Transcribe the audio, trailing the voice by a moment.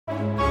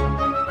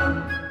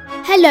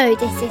Hello,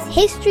 this is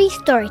History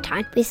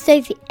Storytime with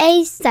Sophie,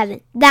 age 7.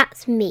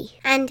 That's me.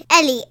 And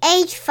Ellie,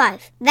 age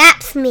 5.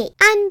 That's me.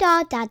 And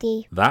our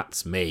daddy.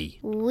 That's me.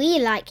 We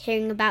like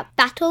hearing about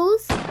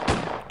battles,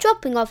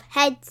 chopping off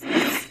heads,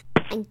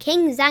 and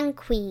kings and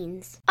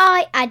queens.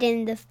 I add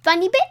in the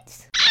funny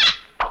bits.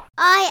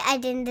 I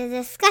add in the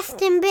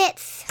disgusting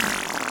bits.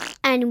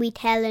 And we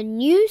tell a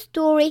new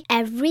story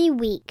every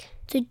week.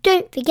 So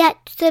don't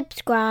forget to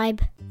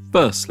subscribe.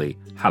 Firstly,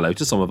 hello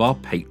to some of our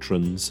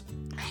patrons.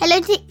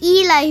 Hello to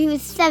Eli, who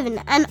is 7,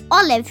 and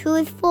Olive, who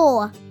is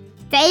 4.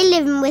 They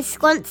live in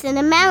Wisconsin,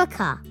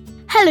 America.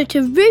 Hello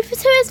to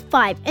Rufus, who is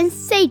 5, and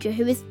Sadra,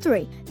 who is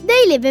 3.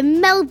 They live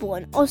in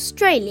Melbourne,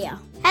 Australia.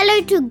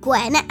 Hello to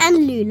Gwen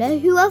and Lula,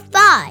 who are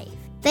 5.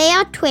 They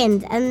are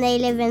twins and they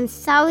live in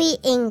Surrey,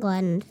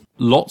 England.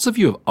 Lots of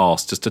you have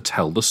asked us to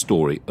tell the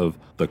story of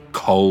the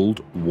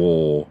Cold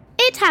War.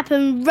 It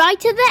happened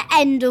right at the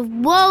end of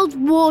World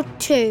War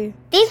II.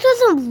 This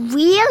wasn't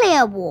really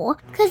a war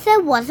because there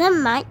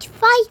wasn't much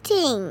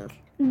fighting.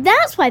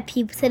 That's why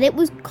people said it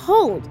was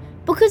cold,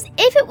 because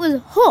if it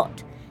was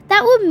hot,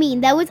 that would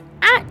mean there was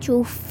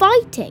actual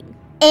fighting.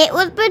 It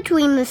was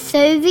between the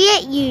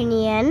Soviet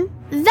Union,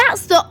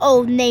 that's the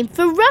old name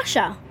for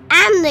Russia,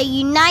 and the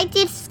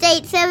United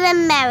States of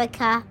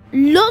America.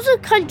 Lots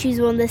of countries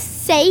were on the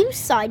same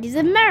side as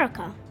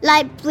America,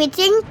 like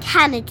Britain,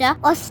 Canada,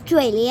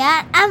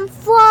 Australia, and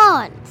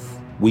France.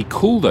 We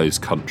call those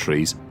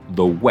countries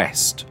the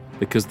West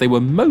because they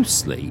were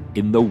mostly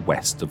in the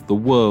west of the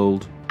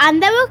world.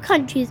 And there were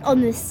countries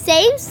on the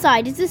same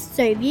side as the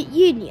Soviet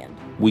Union.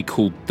 We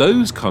called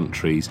those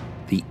countries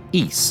the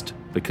East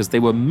because they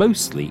were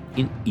mostly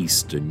in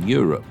Eastern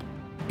Europe.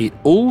 It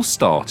all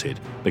started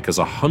because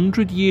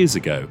 100 years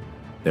ago,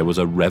 there was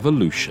a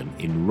revolution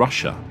in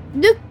Russia.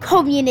 The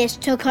communists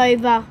took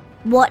over.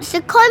 What's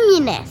a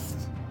communist?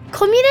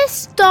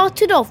 Communists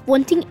started off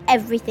wanting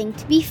everything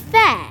to be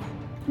fair.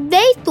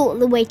 They thought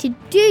the way to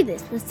do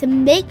this was to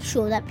make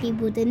sure that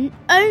people didn't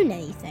own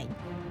anything.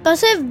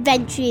 But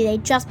eventually they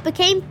just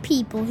became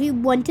people who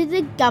wanted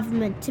the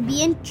government to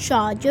be in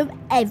charge of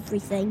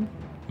everything.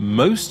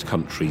 Most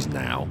countries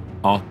now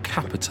are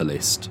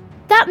capitalist.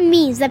 That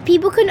means that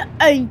people can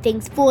own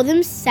things for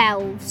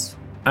themselves.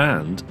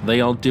 And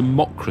they are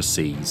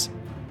democracies.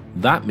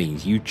 That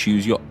means you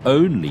choose your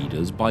own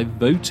leaders by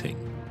voting.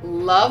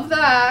 Love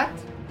that!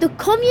 The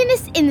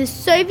communists in the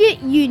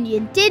Soviet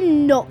Union did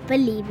not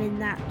believe in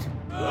that.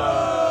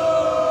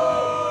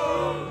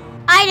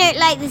 I don't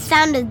like the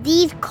sound of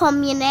these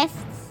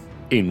communists.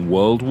 In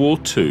World War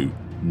II,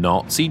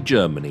 Nazi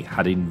Germany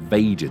had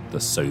invaded the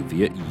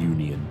Soviet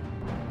Union.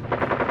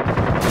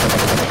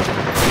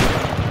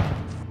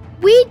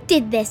 We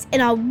did this in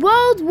our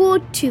World War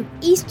II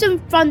Eastern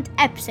Front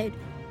episode.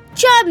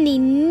 Germany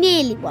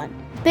nearly won,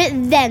 but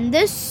then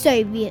the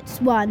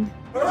Soviets won.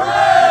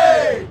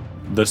 Hooray!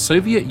 The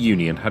Soviet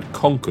Union had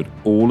conquered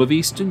all of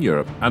Eastern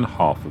Europe and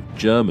half of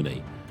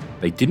Germany.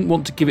 They didn't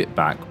want to give it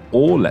back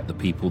or let the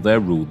people there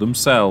rule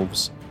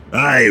themselves.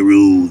 I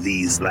rule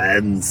these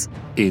lands.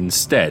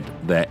 Instead,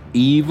 their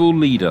evil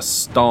leader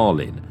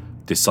Stalin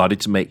decided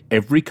to make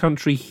every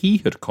country he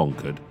had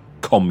conquered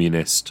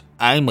communist.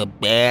 I'm a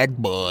bad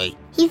boy.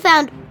 He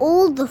found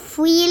all the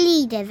free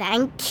leaders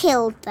and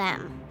killed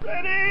them.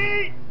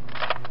 Ready!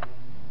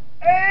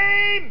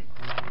 Aim!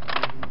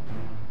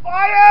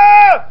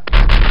 Fire!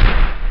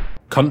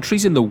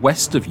 Countries in the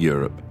west of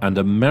Europe and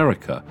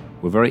America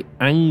were very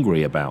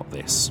angry about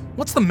this.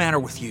 What's the matter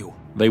with you?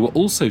 They were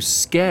also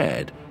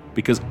scared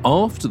because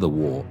after the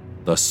war,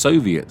 the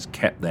Soviets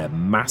kept their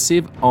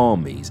massive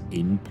armies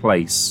in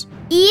place.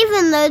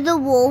 Even though the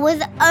war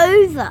was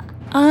over.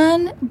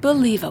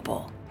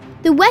 Unbelievable.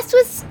 The West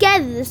was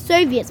scared that the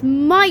Soviets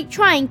might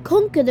try and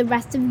conquer the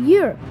rest of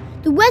Europe.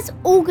 The West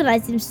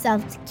organised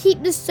themselves to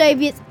keep the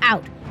Soviets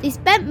out. They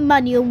spent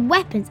money on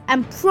weapons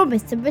and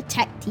promised to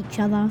protect each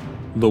other.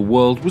 The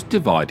world was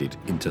divided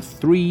into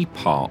 3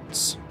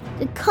 parts.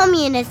 The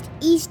communist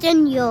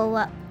Eastern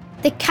Europe,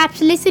 the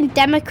capitalist and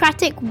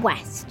democratic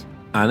West,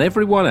 and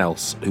everyone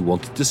else who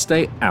wanted to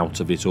stay out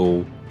of it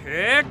all.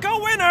 Pick a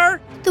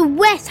winner! The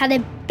West had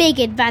a big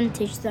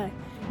advantage though.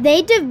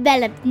 They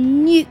developed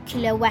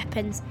nuclear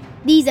weapons.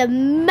 These are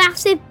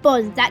massive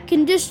bombs that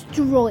can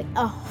destroy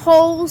a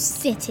whole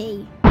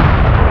city.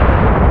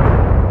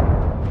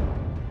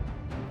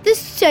 The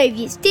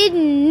Soviets did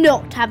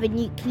not have a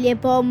nuclear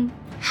bomb.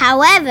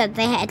 However,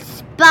 they had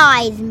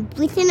spies in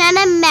Britain and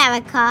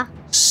America.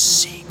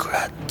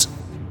 Secret.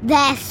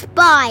 Their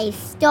spies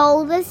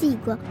stole the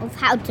secret of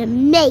how to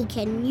make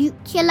a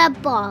nuclear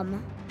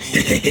bomb.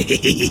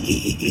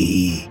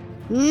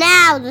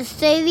 Now the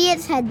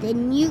Soviets had the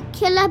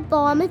nuclear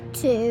bomb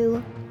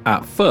too.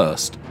 At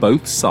first,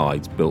 both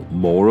sides built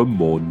more and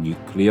more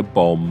nuclear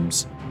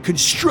bombs.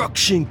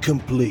 Construction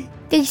complete.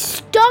 They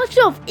started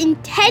off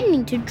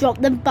intending to drop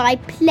them by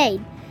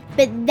plane,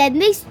 but then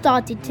they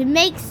started to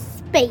make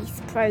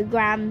space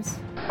programs.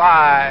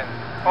 5,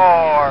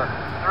 4,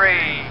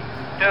 3,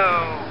 2,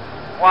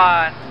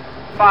 1,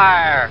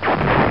 fire!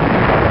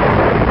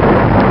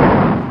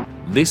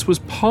 This was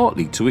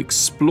partly to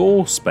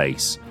explore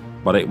space,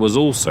 but it was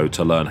also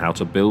to learn how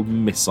to build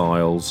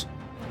missiles.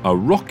 A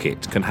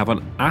rocket can have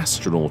an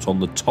astronaut on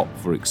the top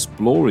for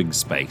exploring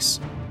space,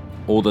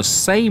 or the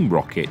same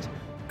rocket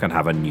can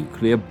have a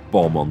nuclear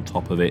bomb on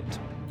top of it.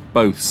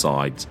 Both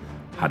sides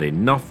had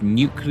enough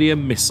nuclear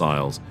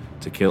missiles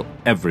to kill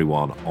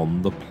everyone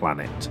on the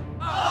planet.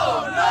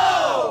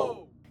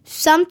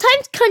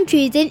 Sometimes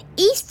countries in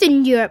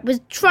Eastern Europe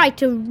would try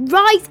to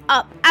rise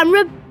up and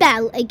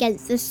rebel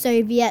against the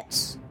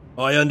Soviets.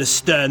 I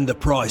understand the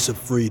price of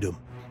freedom.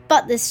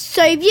 But the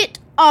Soviet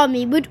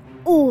army would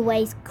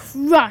always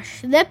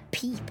crush the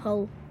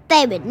people.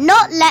 They would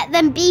not let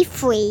them be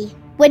free.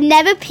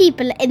 Whenever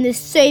people in the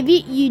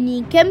Soviet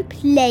Union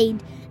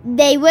complained,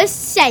 they were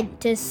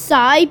sent to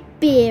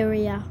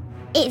Siberia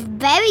It's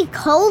very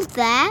cold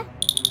there.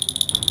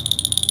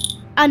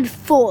 and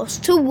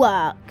forced to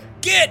work.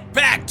 Get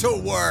back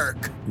to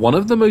work! One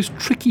of the most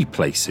tricky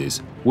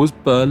places was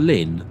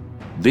Berlin.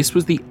 This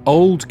was the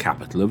old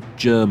capital of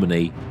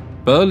Germany.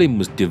 Berlin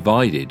was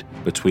divided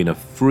between a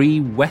free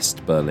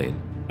West Berlin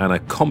and a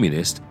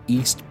communist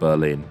East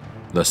Berlin.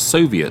 The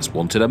Soviets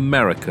wanted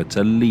America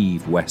to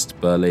leave West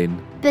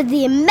Berlin. But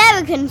the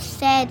Americans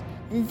said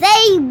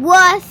they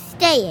were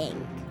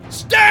staying.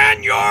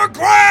 Stand your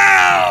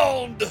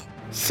ground!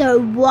 So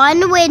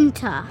one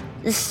winter,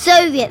 the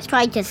Soviets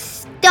tried to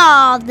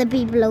starve the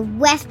people of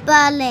West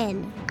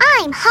Berlin.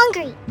 I'm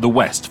hungry. The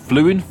West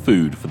flew in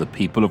food for the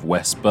people of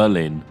West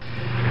Berlin.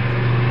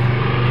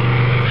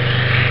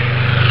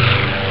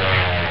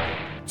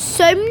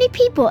 So many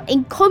people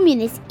in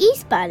communist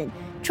East Berlin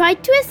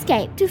tried to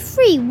escape to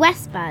free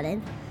West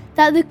Berlin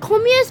that the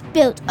communists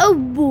built a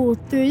wall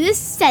through the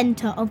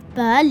center of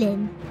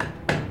Berlin.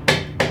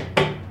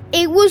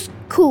 It was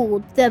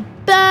called the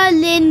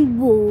Berlin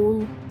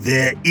Wall.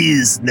 There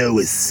is no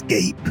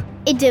escape.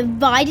 It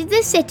divided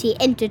the city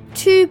into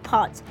two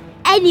parts.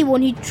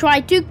 Anyone who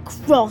tried to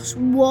cross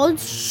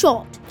was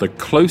shot. The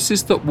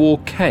closest that war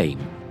came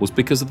was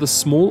because of the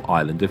small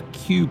island of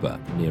Cuba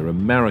near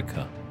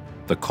America.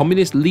 The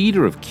communist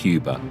leader of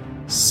Cuba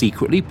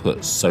secretly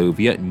put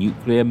Soviet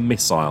nuclear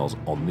missiles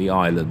on the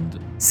island.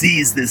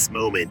 Seize this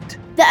moment.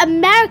 The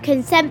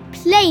Americans sent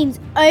planes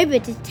over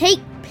to take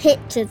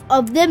pictures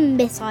of the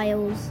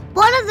missiles.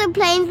 One of the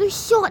planes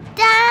was shot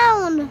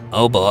down.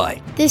 Oh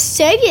boy. The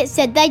Soviets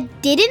said they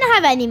didn't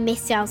have any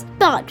missiles,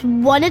 but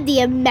one of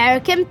the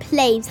American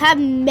planes had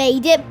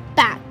made it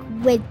back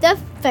with the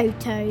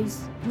photos.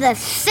 The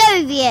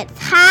Soviets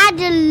had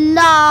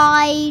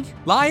lied.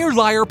 Liar,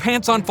 liar,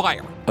 pants on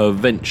fire.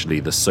 Eventually,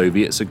 the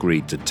Soviets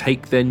agreed to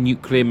take their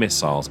nuclear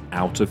missiles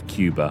out of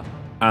Cuba,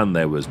 and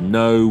there was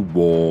no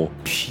war.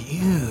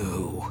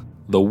 Phew.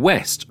 The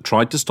West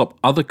tried to stop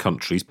other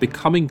countries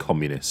becoming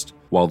communist,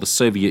 while the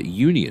Soviet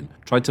Union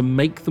tried to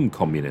make them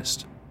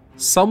communist.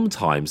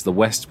 Sometimes the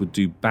West would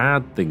do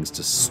bad things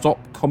to stop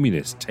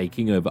communists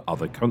taking over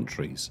other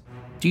countries.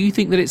 Do you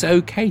think that it's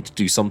okay to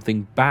do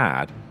something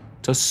bad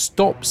to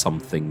stop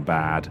something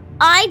bad?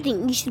 I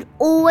think you should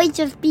always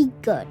just be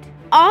good.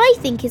 I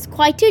think it's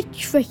quite a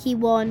tricky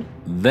one.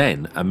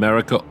 Then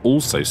America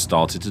also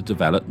started to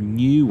develop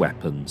new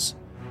weapons,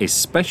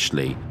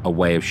 especially a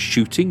way of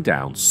shooting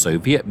down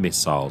Soviet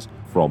missiles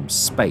from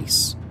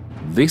space.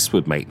 This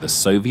would make the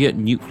Soviet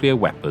nuclear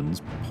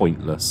weapons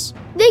pointless.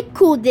 They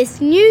called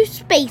this new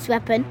space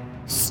weapon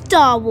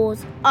Star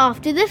Wars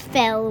after the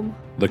film.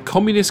 The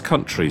communist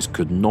countries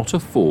could not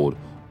afford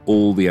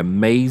all the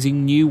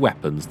amazing new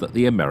weapons that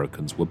the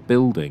Americans were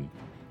building.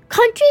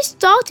 Countries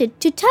started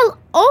to tell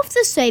off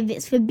the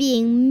Soviets for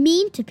being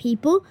mean to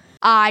people.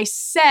 I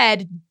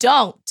said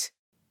don't.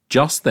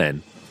 Just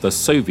then, the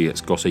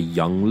Soviets got a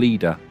young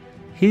leader.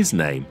 His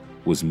name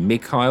was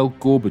Mikhail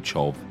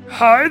Gorbachev.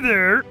 Hi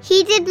there.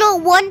 He did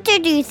not want to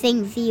do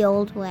things the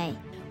old way.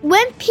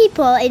 When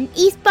people in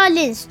East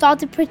Berlin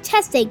started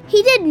protesting,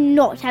 he did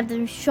not have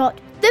them shot.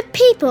 The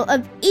people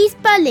of East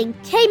Berlin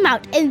came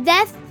out in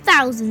their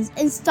thousands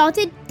and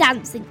started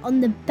dancing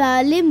on the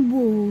Berlin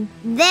Wall.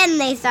 Then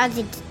they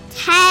started to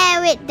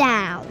tear it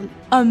down.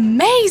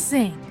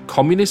 Amazing.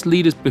 Communist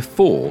leaders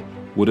before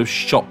would have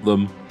shot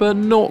them, but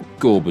not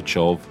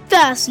Gorbachev.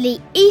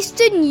 Firstly,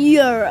 Eastern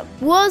Europe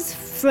was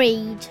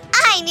freed.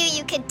 I knew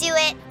you could do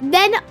it.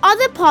 Then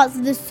other parts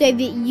of the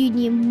Soviet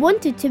Union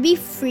wanted to be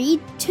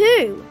freed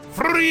too.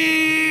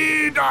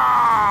 Freedom!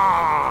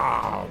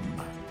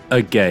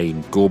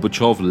 Again,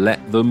 Gorbachev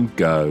let them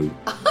go.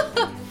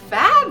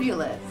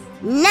 Fabulous.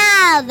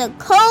 Now the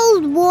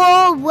Cold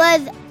War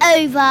was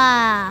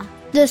over.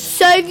 The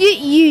Soviet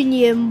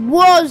Union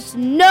was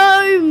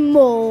no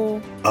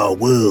more. Our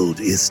world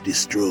is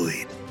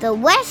destroyed. The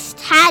West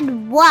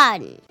had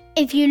won.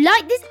 If you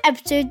like this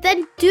episode,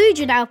 then do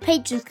join our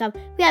Patrons Club.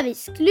 We have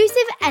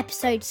exclusive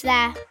episodes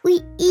there.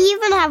 We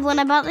even have one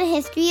about the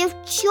history of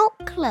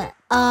chocolate.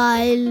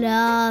 I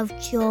love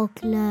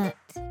chocolate.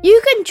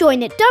 You can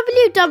join at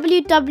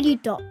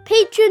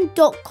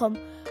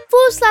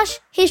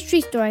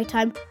www.patreon.com/History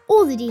Storytime.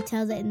 All the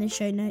details are in the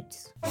show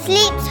notes.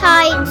 Sleep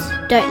tight.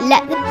 Don't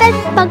let the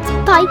bed bugs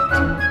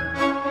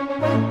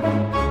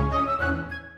bite.